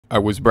I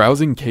was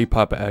browsing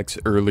K-pop X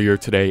earlier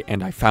today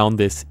and I found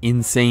this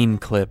insane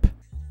clip.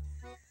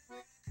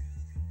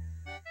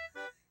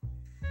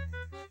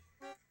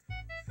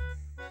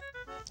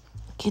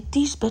 Get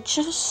these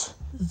bitches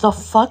the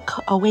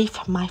fuck away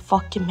from my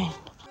fucking man.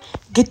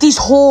 Get these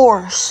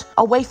whores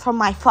away from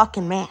my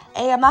fucking man.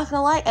 Hey, I'm not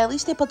gonna lie, at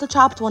least they put the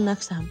chopped one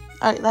next to him.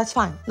 Alright, that's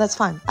fine. That's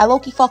fine. I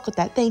low-key fuck with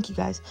that. Thank you,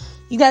 guys.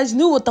 You guys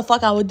knew what the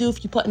fuck I would do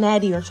if you put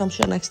Natty or some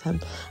shit next to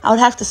him. I would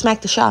have to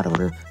smack the shot out of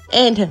her.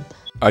 And him.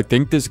 I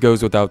think this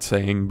goes without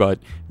saying, but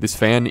this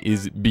fan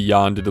is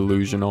beyond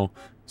delusional.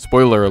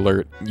 Spoiler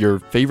alert, your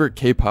favorite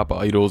K-pop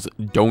idols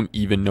don't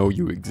even know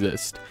you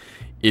exist.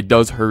 It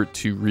does hurt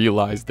to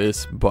realize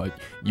this, but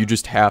you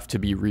just have to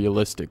be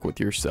realistic with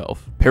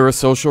yourself.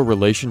 Parasocial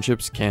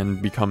relationships can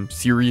become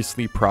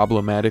seriously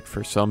problematic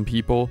for some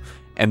people,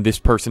 and this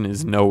person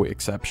is no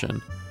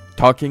exception.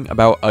 Talking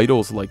about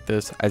idols like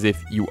this as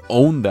if you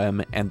own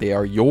them and they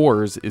are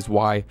yours is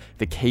why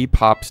the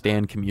K-pop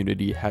stan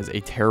community has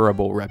a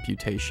terrible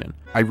reputation.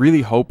 I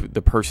really hope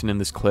the person in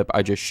this clip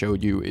I just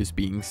showed you is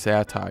being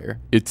satire.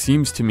 It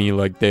seems to me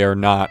like they are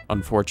not,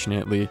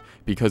 unfortunately,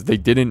 because they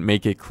didn't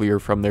make it clear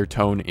from their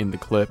tone in the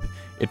clip.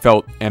 It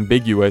felt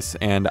ambiguous,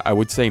 and I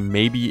would say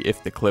maybe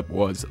if the clip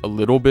was a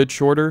little bit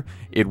shorter,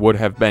 it would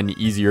have been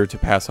easier to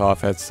pass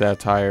off as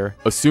satire.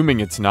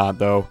 Assuming it's not,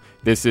 though,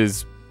 this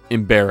is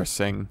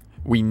embarrassing.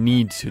 We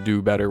need to do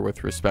better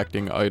with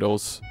respecting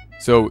idols.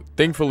 So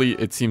thankfully,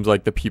 it seems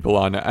like the people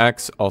on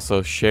X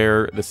also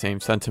share the same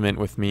sentiment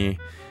with me.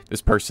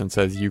 This person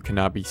says you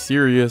cannot be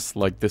serious,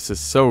 like this is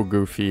so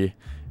goofy,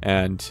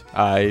 and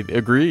I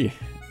agree.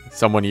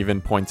 Someone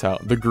even points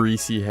out the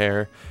greasy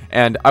hair,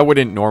 and I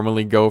wouldn't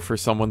normally go for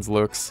someone's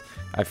looks.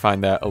 I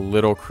find that a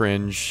little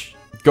cringe.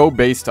 Go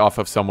based off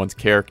of someone's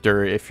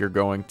character if you're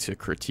going to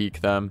critique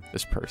them.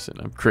 This person,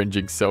 I'm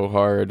cringing so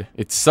hard.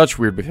 It's such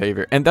weird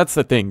behavior. And that's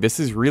the thing, this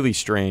is really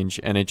strange,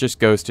 and it just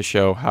goes to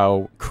show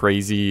how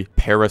crazy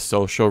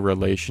parasocial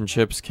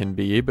relationships can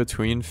be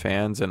between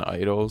fans and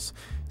idols.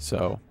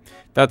 So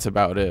that's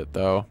about it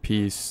though.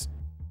 Peace.